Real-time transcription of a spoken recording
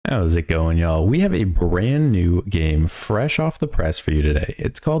How's it going, y'all? We have a brand new game fresh off the press for you today.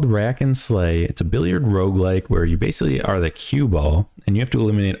 It's called Rack and Slay. It's a billiard roguelike where you basically are the cue ball and you have to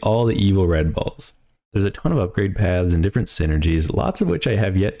eliminate all the evil red balls. There's a ton of upgrade paths and different synergies, lots of which I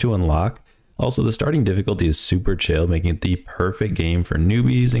have yet to unlock. Also, the starting difficulty is super chill, making it the perfect game for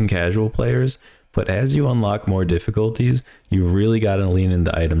newbies and casual players. But as you unlock more difficulties, you've really got to lean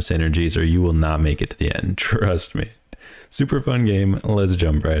into item synergies or you will not make it to the end, trust me. Super fun game, let's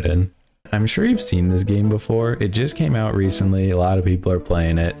jump right in. I'm sure you've seen this game before, it just came out recently, a lot of people are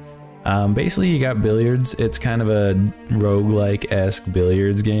playing it. Basically you got billiards, it's kind of a roguelike-esque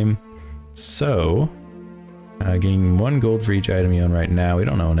billiards game. So, getting 1 gold for each item you own right now, we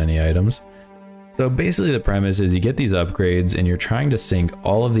don't own any items. So basically the premise is you get these upgrades and you're trying to sink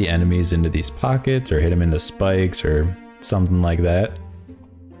all of the enemies into these pockets or hit them into spikes or something like that.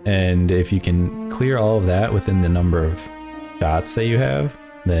 And if you can clear all of that within the number of shots that you have,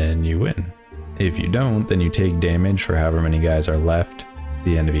 then you win. If you don't, then you take damage for however many guys are left at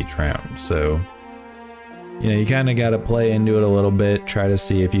the end of each round. So, you know, you kind of got to play into it a little bit, try to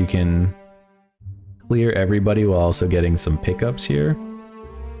see if you can clear everybody while also getting some pickups here.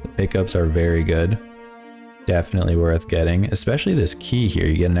 The pickups are very good. Definitely worth getting, especially this key here.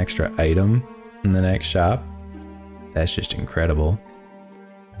 You get an extra item in the next shop. That's just incredible.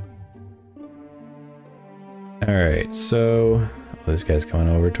 Alright, so this guy's coming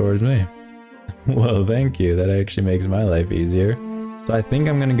over towards me. Well, thank you. That actually makes my life easier. So I think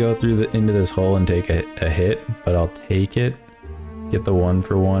I'm going to go through into this hole and take a hit, but I'll take it, get the 1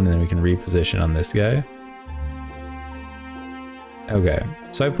 for 1, and then we can reposition on this guy. Okay,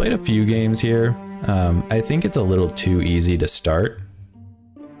 so I've played a few games here. I think it's a little too easy to start,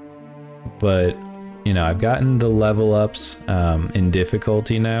 but you know, I've gotten the level ups in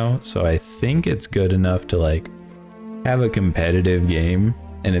difficulty now, so I think it's good enough to like have a competitive game,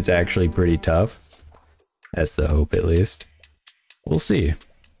 and it's actually pretty tough. That's the hope, at least. We'll see.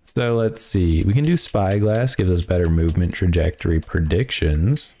 So let's see. We can do Spyglass, gives us better movement trajectory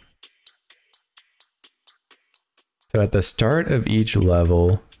predictions. So at the start of each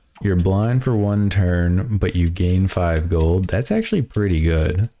level, you're blind for 1 turn, but you gain 5 gold. That's actually pretty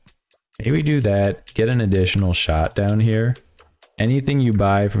good. Maybe do that, get an additional shot down here. Anything you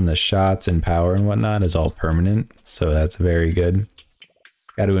buy from the shots and power and whatnot is all permanent, so that's very good.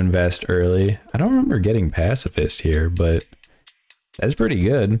 Got to invest early. I don't remember getting pacifist here, but that's pretty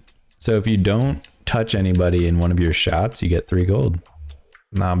good. So if you don't touch anybody in one of your shots, you get 3 gold.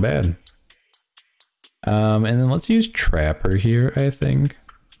 Not bad. And then let's use Trapper here, I think.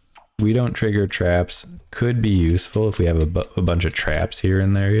 We don't trigger traps. Could be useful if we have a bunch of traps here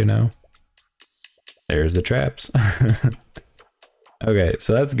and there, you know. There's the traps. Okay,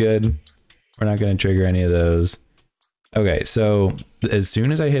 so that's good. We're not going to trigger any of those. Okay, so as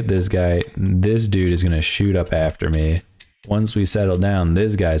soon as I hit this guy, this dude is going to shoot up after me. Once we settle down,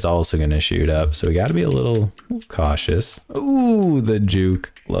 this guy's also going to shoot up. So we got to be a little cautious. Ooh, the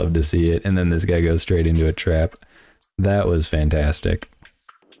juke. Love to see it. And then this guy goes straight into a trap. That was fantastic.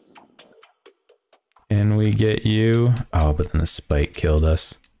 Can we get you? Oh, but then the spike killed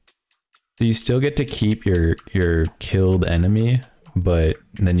us. So you still get to keep your killed enemy, but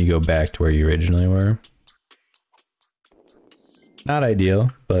then you go back to where you originally were. Not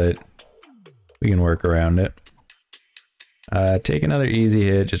ideal, but we can work around it. Take another easy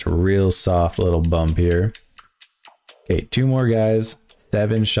hit, just a real soft little bump here. Okay, 2 more guys,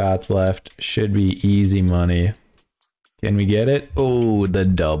 7 shots left, should be easy money. Can we get it? Oh, the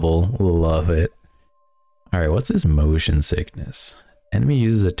double, love it. Alright, what's this motion sickness? Enemy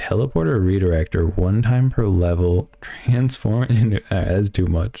uses a teleporter or redirector 1 time per level, transform into... that's too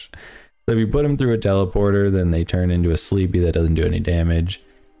much. So if you put them through a teleporter, then they turn into a sleepy that doesn't do any damage.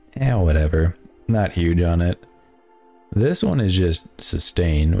 Whatever. Not huge on it. This one is just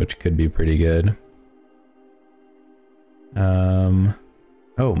sustain, which could be pretty good.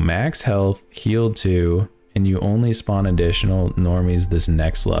 Oh, max health, heal 2, and you only spawn additional normies this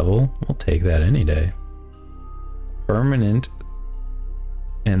next level. We'll take that any day. Permanent,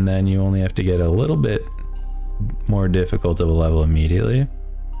 and then you only have to get a little bit more difficult of a level immediately.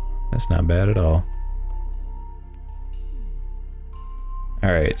 That's not bad at all.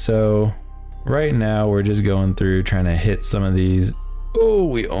 Alright, so right now we're just going through trying to hit some of these. Oh,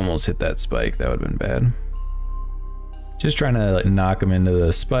 we almost hit that spike. That would have been bad. Just trying to like, knock them into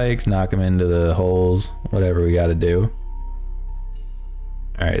the spikes, knock them into the holes, whatever we got to do.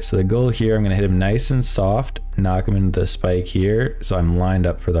 Alright, so the goal here, I'm going to hit him nice and soft, knock him into the spike here, so I'm lined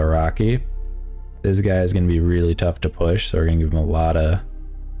up for the Rocky. This guy is going to be really tough to push, so we're going to give him a lot of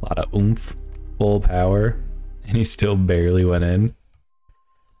oomph, full power, and he still barely went in.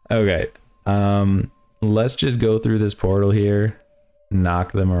 Okay. Let's just go through this portal here,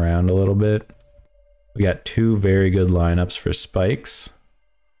 knock them around a little bit. We got two very good lineups for spikes.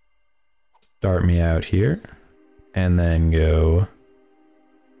 Start me out here, and then go.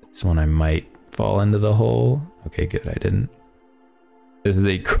 This one I might fall into the hole. Okay, good, I didn't. This is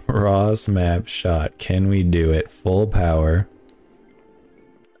a cross map shot. Can we do it? Full power.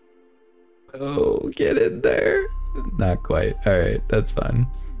 Oh, get in there. Not quite. All right, that's fine.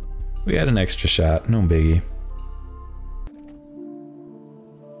 We had an extra shot, no biggie.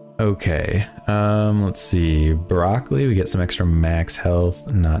 Okay, let's see. Broccoli, we get some extra max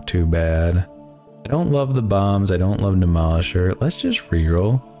health, not too bad. I don't love the bombs, I don't love Demolisher. Let's just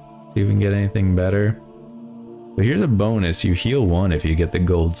reroll, see if we can get anything better. But here's a bonus, you heal 1 if you get the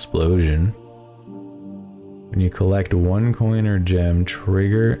gold explosion. When you collect 1 coin or gem,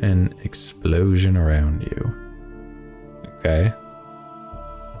 trigger an explosion around you. Okay.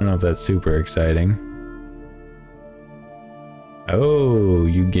 I don't know if that's super exciting. Oh,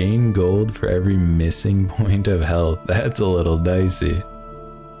 you gain gold for every missing point of health. That's a little dicey.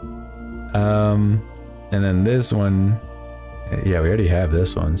 And then this one, yeah, we already have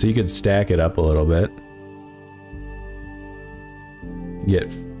this one, so you could stack it up a little bit. You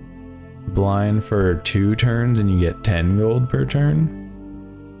get blind for 2 turns and you get 10 gold per turn.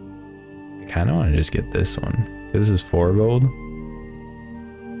 I kind of want to just get this one. This is 4 gold.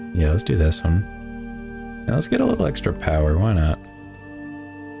 Yeah, let's do this one. Now let's get a little extra power, why not?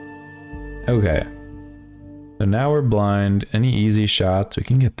 Okay. So now we're blind. Any easy shots? We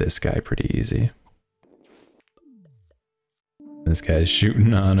can get this guy pretty easy. This guy's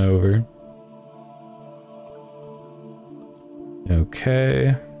shooting on over.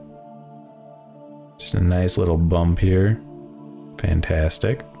 Okay. Just a nice little bump here.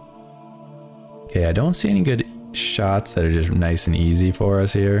 Fantastic. Okay, I don't see any good shots that are just nice and easy for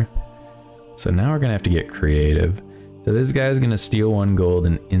us here. So now we're gonna have to get creative. So this guy's gonna steal 1 gold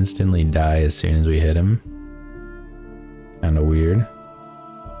and instantly die as soon as we hit him. Kinda weird.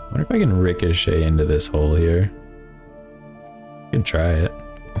 I wonder if I can ricochet into this hole here. I could try it.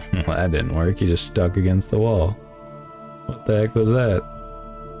 Well, that didn't work, he just stuck against the wall. What the heck was that?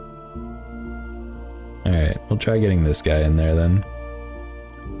 Alright, we'll try getting this guy in there then.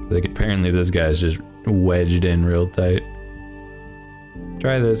 Like, apparently this guy's just wedged in real tight.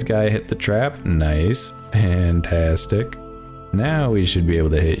 Try this guy, hit the trap. Nice. Fantastic. Now we should be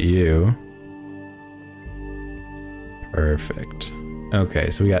able to hit you. Perfect. Okay,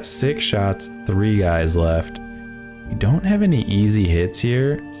 so we got 6 shots, 3 guys left. We don't have any easy hits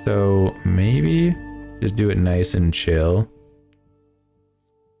here, so maybe just do it nice and chill.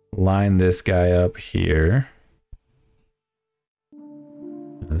 Line this guy up here.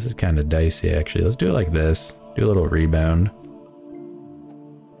 This is kind of dicey actually. Let's do it like this. Do a little rebound.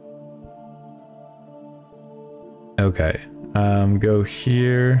 Okay, go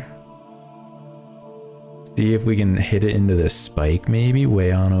here. See if we can hit it into this spike maybe,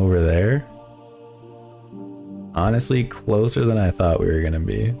 way on over there. Honestly, closer than I thought we were gonna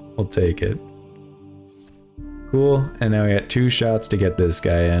be. We'll take it. Cool, and now we got 2 shots to get this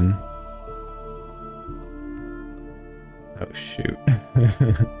guy in. Oh shoot.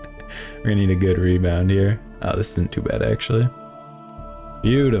 We're gonna need a good rebound here. Oh, this isn't too bad actually.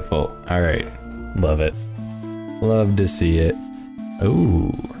 Beautiful. Alright, love it. Love to see it.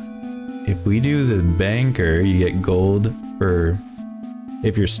 Ooh. If we do the banker, you get gold for...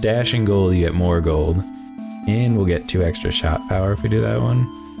 If you're stashing gold, you get more gold. And we'll get 2 extra shot power if we do that one.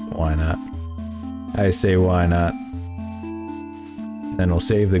 Why not? I say why not. Then we'll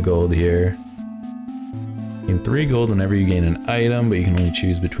save the gold here. Gain 3 gold whenever you gain an item, but you can only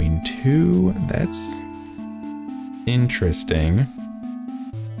choose between 2. That's interesting.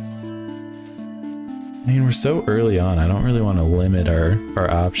 I mean, we're so early on, I don't really want to limit our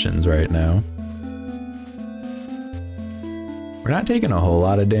options right now. We're not taking a whole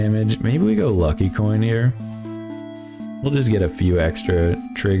lot of damage. Maybe we go lucky coin here. We'll just get a few extra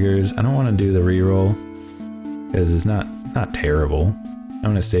triggers. I don't want to do the reroll because it's not terrible. I'm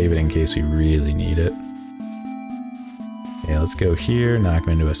going to save it in case we really need it. Okay, let's go here, knock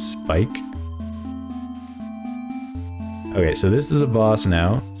him into a spike. Okay, so this is a boss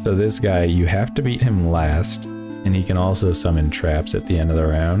now. So this guy, you have to beat him last, and he can also summon traps at the end of the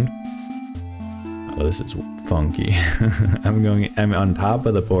round. Oh, this is funky. I'm on top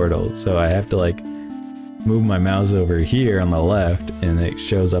of the portal, so I have to like move my mouse over here on the left, and it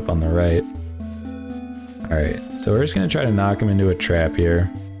shows up on the right. Alright, so we're just gonna try to knock him into a trap here.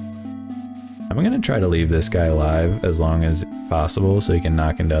 I'm gonna try to leave this guy alive as long as possible so he can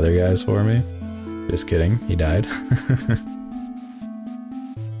knock into other guys for me. Just kidding, he died.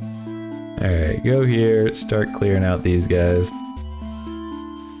 Alright, go here, start clearing out these guys.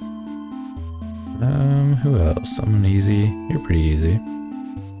 Who else? Someone easy. You're pretty easy.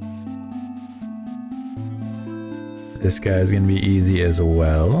 This guy's gonna be easy as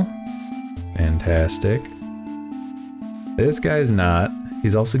well. Fantastic. This guy's not.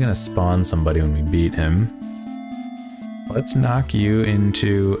 He's also gonna spawn somebody when we beat him. Let's knock you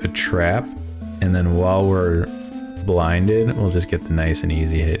into a trap, and then while we're blinded, we'll just get the nice and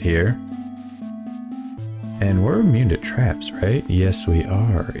easy hit here. And we're immune to traps, right? Yes, we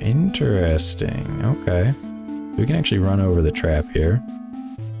are. Interesting. Okay. We can actually run over the trap here.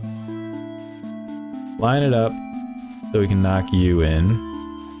 Line it up so we can knock you in.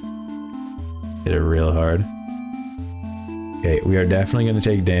 Hit it real hard. Okay, we are definitely going to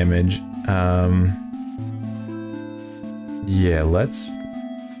take damage. Yeah, let's...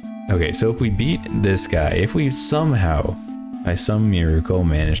 Okay, so if we beat this guy, if we somehow, by some miracle,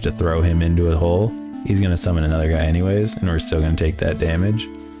 manage to throw him into a hole, he's going to summon another guy anyways, and we're still going to take that damage.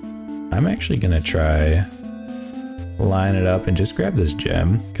 I'm actually going to try line it up and just grab this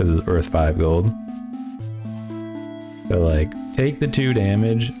gem, because it's worth 5 gold. So like, take the 2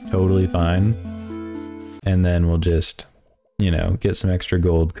 damage, totally fine. And then we'll just, you know, get some extra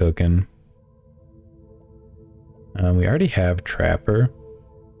gold cooking. We already have Trapper.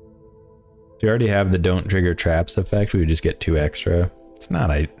 So we already have the don't trigger traps effect, we would just get 2 extra. It's not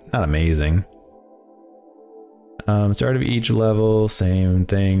amazing. Start of each level, same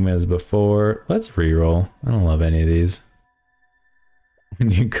thing as before. Let's reroll. I don't love any of these.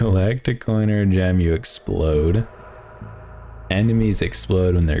 When you collect a coin or a gem, you explode. Enemies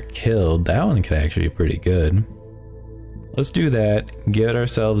explode when they're killed. That one could actually be pretty good. Let's do that. Get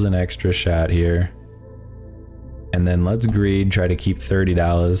ourselves an extra shot here. And then let's greed, try to keep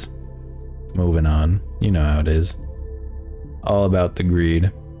 $30. Moving on. You know how it is. All about the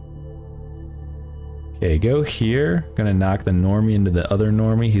greed. Okay, go here. Gonna knock the normie into the other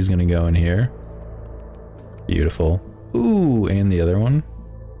normie. He's gonna go in here. Beautiful. Ooh, and the other one.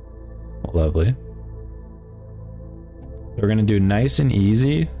 Lovely. We're gonna do nice and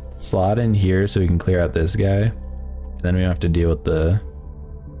easy. Slot in here so we can clear out this guy. And then we don't have to deal with the...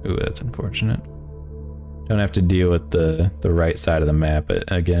 Ooh, that's unfortunate. Don't have to deal with the right side of the map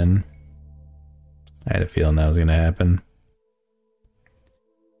again. I had a feeling that was gonna happen.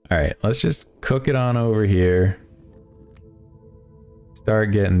 Alright, let's just cook it on over here.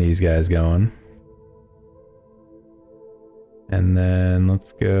 Start getting these guys going. And then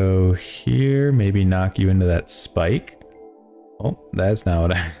let's go here, maybe knock you into that spike. Oh, that's not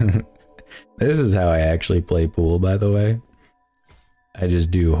what I... This is how I actually play pool, by the way. I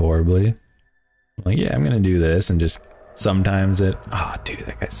just do horribly. I'm like, yeah, I'm gonna do this, and just sometimes it... Oh, dude,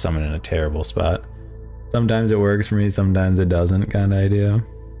 that guy's summoned in a terrible spot. Sometimes it works for me, sometimes it doesn't, kind of idea.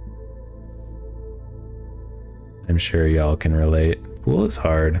 I'm sure y'all can relate. Pool is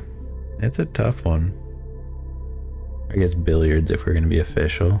hard. It's a tough one. I guess billiards if we're gonna be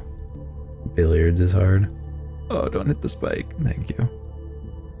official. Billiards is hard. Oh, don't hit the spike. Thank you.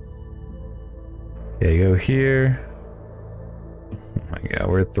 Okay, go here. Oh my god,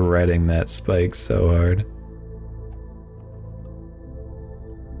 we're threading that spike so hard.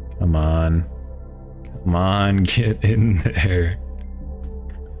 Come on. Come on, get in there.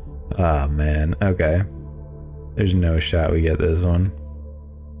 Ah, man. Okay. There's no shot we get this one.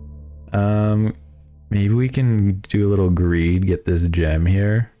 Maybe we can do a little greed, get this gem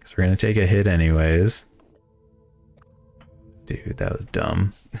here, because we're gonna take a hit anyways. Dude, that was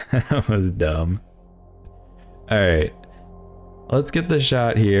dumb. That was dumb. Alright. Let's get the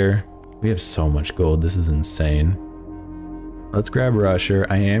shot here. We have so much gold, this is insane. Let's grab Rusher.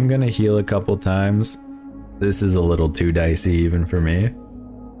 I am gonna heal a couple times. This is a little too dicey even for me.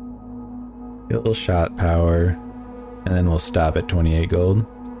 Get a little shot power, and then we'll stop at 28 gold.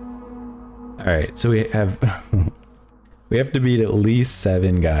 Alright, so we have we have to beat at least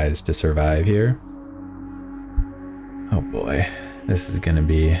 7 guys to survive here. Oh boy, this is gonna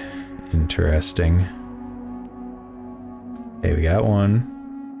be interesting. Okay, we got one.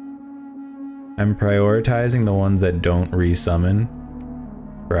 I'm prioritizing the ones that don't resummon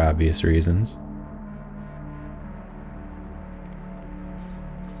for obvious reasons.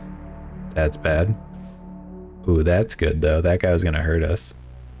 That's bad. Ooh, that's good though. That guy was gonna hurt us.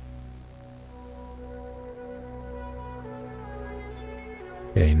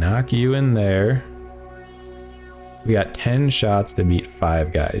 Okay, knock you in there. We got 10 shots to beat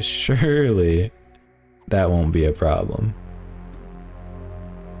 5 guys. Surely that won't be a problem.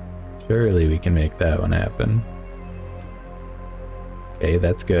 Surely we can make that one happen. Okay,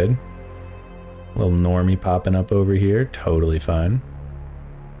 that's good. Little normie popping up over here. Totally fine.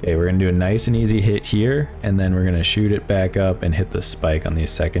 Okay, we're gonna do a nice and easy hit here, and then we're gonna shoot it back up and hit the spike on the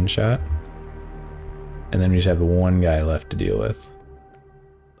second shot. And then we just have one guy left to deal with.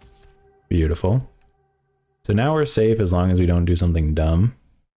 Beautiful. So now we're safe as long as we don't do something dumb,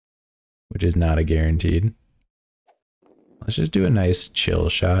 which is not a guaranteed. Let's just do a nice chill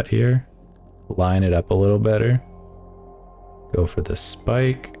shot here. Line it up a little better. Go for the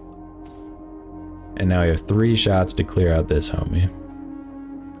spike. And now we have 3 shots to clear out this homie.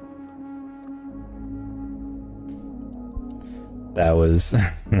 That was,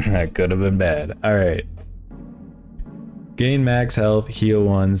 that could have been bad. All right. Gain max health, heal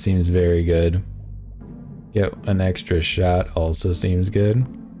 1 seems very good. Get an extra shot also seems good.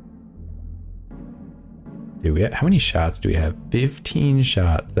 Dude, how many shots do we have? 15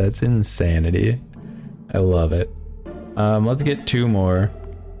 shots. That's insanity. I love it. Let's get 2 more.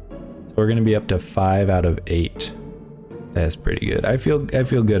 So we're gonna be up to 5 out of 8. That's pretty good. I feel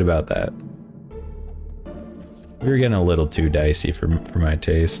good about that. We were getting a little too dicey for my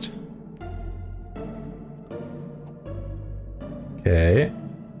taste. Okay.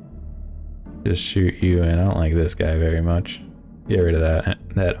 Just shoot you in. I don't like this guy very much. Get rid of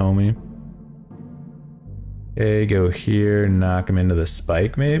that homie. Okay, go here, knock him into the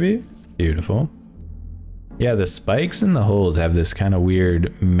spike maybe. Beautiful. Yeah, the spikes and the holes have this kind of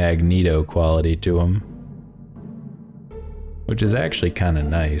weird magneto quality to them, which is actually kind of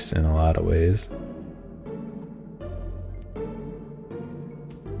nice in a lot of ways.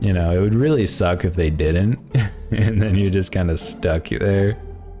 You know, it would really suck if they didn't, and then you're just kind of stuck there,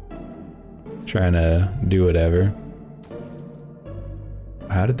 trying to do whatever.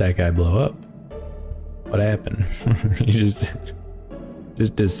 How did that guy blow up? What happened? He just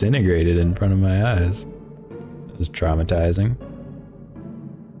disintegrated in front of my eyes. It was traumatizing.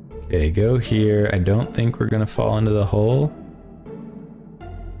 Okay, go here. I don't think we're gonna fall into the hole.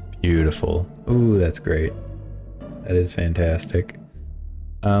 Beautiful. Ooh, that's great. That is fantastic.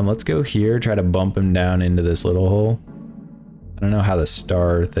 Let's go here, try to bump him down into this little hole. I don't know how the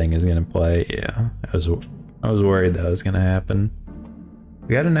star thing is gonna play. Yeah, I was worried that was gonna happen.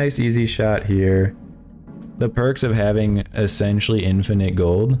 We got a nice easy shot here. The perks of having essentially infinite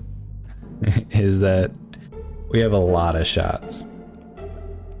gold is that we have a lot of shots.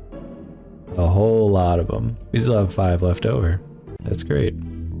 A whole lot of them. We still have 5 left over. That's great.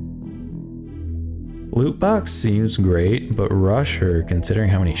 Loot box seems great, but Rusher, considering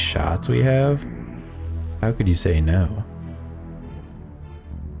how many shots we have, how could you say no?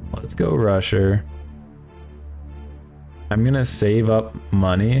 Let's go Rusher. I'm gonna save up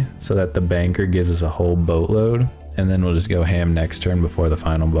money so that the banker gives us a whole boatload, and then we'll just go ham next turn before the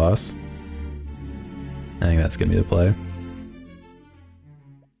final boss. I think that's gonna be the play.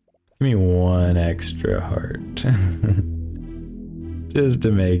 Give me 1 extra heart. Just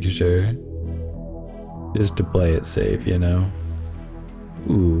to make sure. Just to play it safe, you know?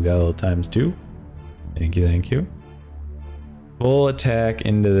 Ooh, got a little ×2. Thank you, thank you. Full attack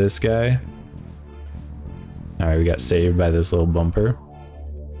into this guy. Alright, we got saved by this little bumper.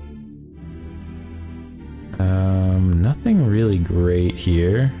 Nothing really great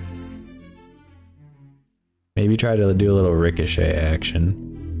here. Maybe try to do a little ricochet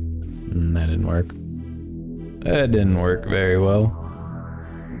action. That didn't work. That didn't work very well.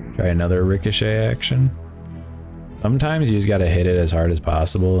 Try another ricochet action. Sometimes you just gotta hit it as hard as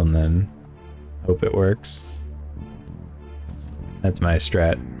possible and then hope it works. That's my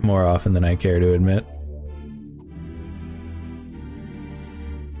strat more often than I care to admit.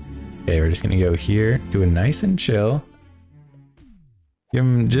 Okay, we're just gonna go here, do a nice and chill. Give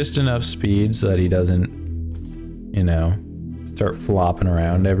him just enough speed so that he doesn't, you know, start flopping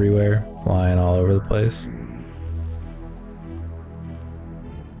around everywhere, flying all over the place.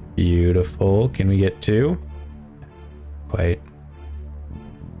 Beautiful. Can we get 2? Quite.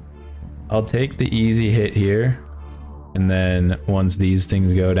 I'll take the easy hit here, and then once these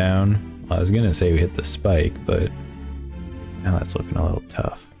things go down, well, I was gonna say we hit the spike, but now that's looking a little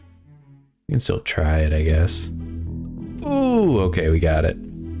tough. We can still try it, I guess. Ooh, okay, we got it.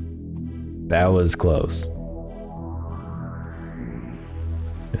 That was close.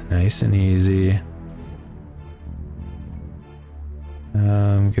 Nice and easy.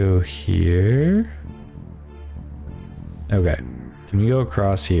 Go here. Okay, can we go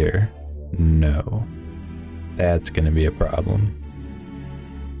across here? No. That's gonna be a problem.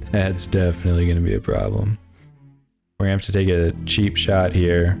 That's definitely gonna be a problem. We're gonna have to take a cheap shot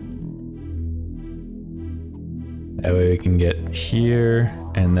here. That way we can get here,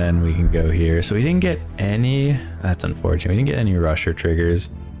 and then we can go here. So we didn't get any, that's unfortunate. We didn't get any rusher triggers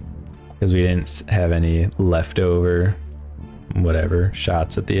because we didn't have any leftover whatever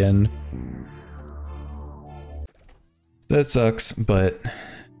shots at the end. That sucks, but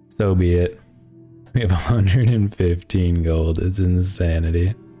so be it. We have 115 gold. It's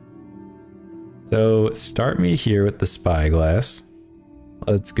insanity. So start me here with the spyglass.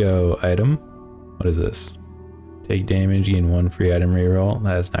 Let's go item. What is this? Take damage, gain 1 free item reroll.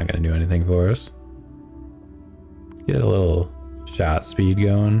 That's not going to do anything for us. Let's get a little shot speed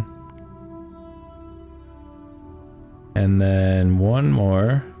going. And then one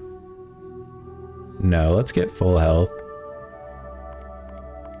more. No, let's get full health.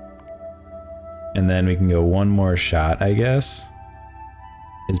 And then we can go one more shot, I guess.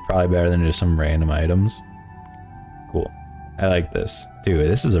 Is probably better than just some random items. Cool. I like this. Dude,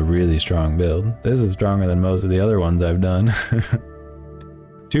 this is a really strong build. This is stronger than most of the other ones I've done. 2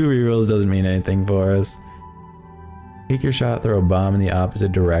 rerolls doesn't mean anything for us. Take your shot, throw a bomb in the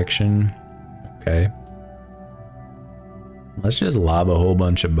opposite direction. Okay. Let's just lob a whole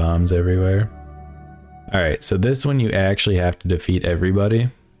bunch of bombs everywhere. Alright, so this one you actually have to defeat everybody.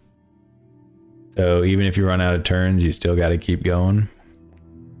 So even if you run out of turns, you still got to keep going.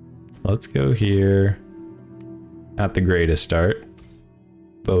 Let's go here. Not the greatest start,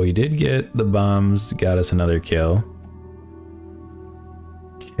 but we did get the bombs, got us another kill.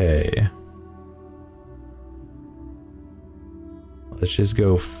 Okay. Let's just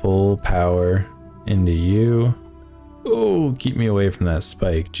go full power into you. Oh, keep me away from that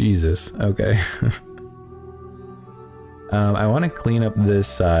spike. Jesus. Okay. I want to clean up this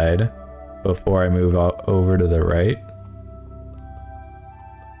side before I move over to the right.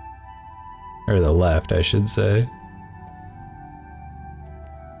 Or the left, I should say.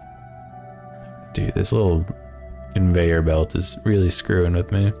 Dude, this little conveyor belt is really screwing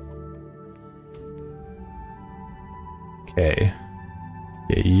with me. Okay.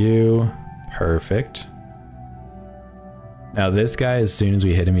 Get you. Perfect. Now this guy, as soon as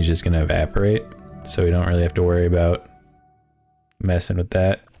we hit him, he's just gonna evaporate. So we don't really have to worry about messing with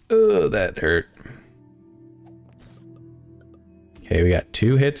that. Oh, that hurt. Okay, we got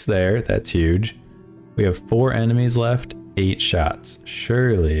 2 hits there. That's huge. We have 4 enemies left, 8 shots.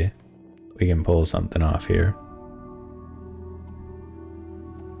 Surely we can pull something off here.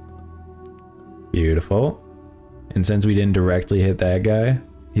 Beautiful. And since we didn't directly hit that guy,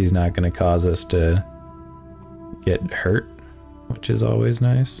 he's not going to cause us to get hurt, which is always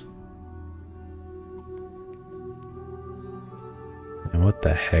nice. And what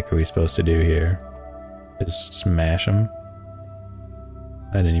the heck are we supposed to do here? Just smash him?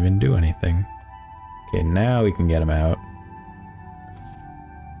 I didn't even do anything. Okay, now we can get him out.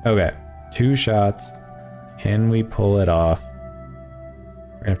 Okay, 2 shots. Can we pull it off?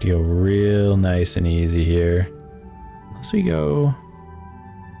 We're gonna have to go real nice and easy here. Unless we go...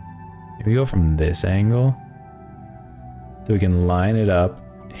 Maybe go from this angle. So we can line it up,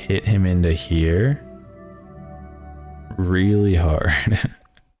 hit him into here. Really hard.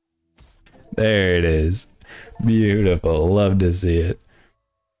 There it is. Beautiful. Love to see it.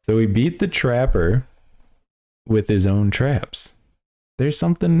 So we beat the trapper with his own traps. There's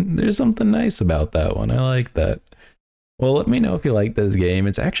something nice about that one. I like that. Well, let me know if you like this game.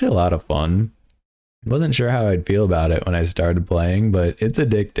 It's actually a lot of fun. Wasn't sure how I'd feel about it when I started playing, but it's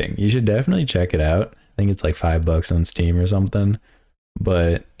addicting. You should definitely check it out. I think it's like $5 on Steam or something.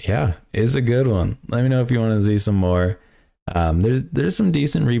 But yeah, it's a good one. Let me know if you want to see some more. There's some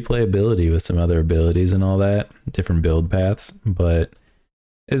decent replayability with some other abilities and all that, different build paths, but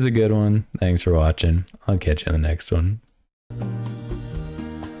it's a good one. Thanks for watching. I'll catch you in the next one.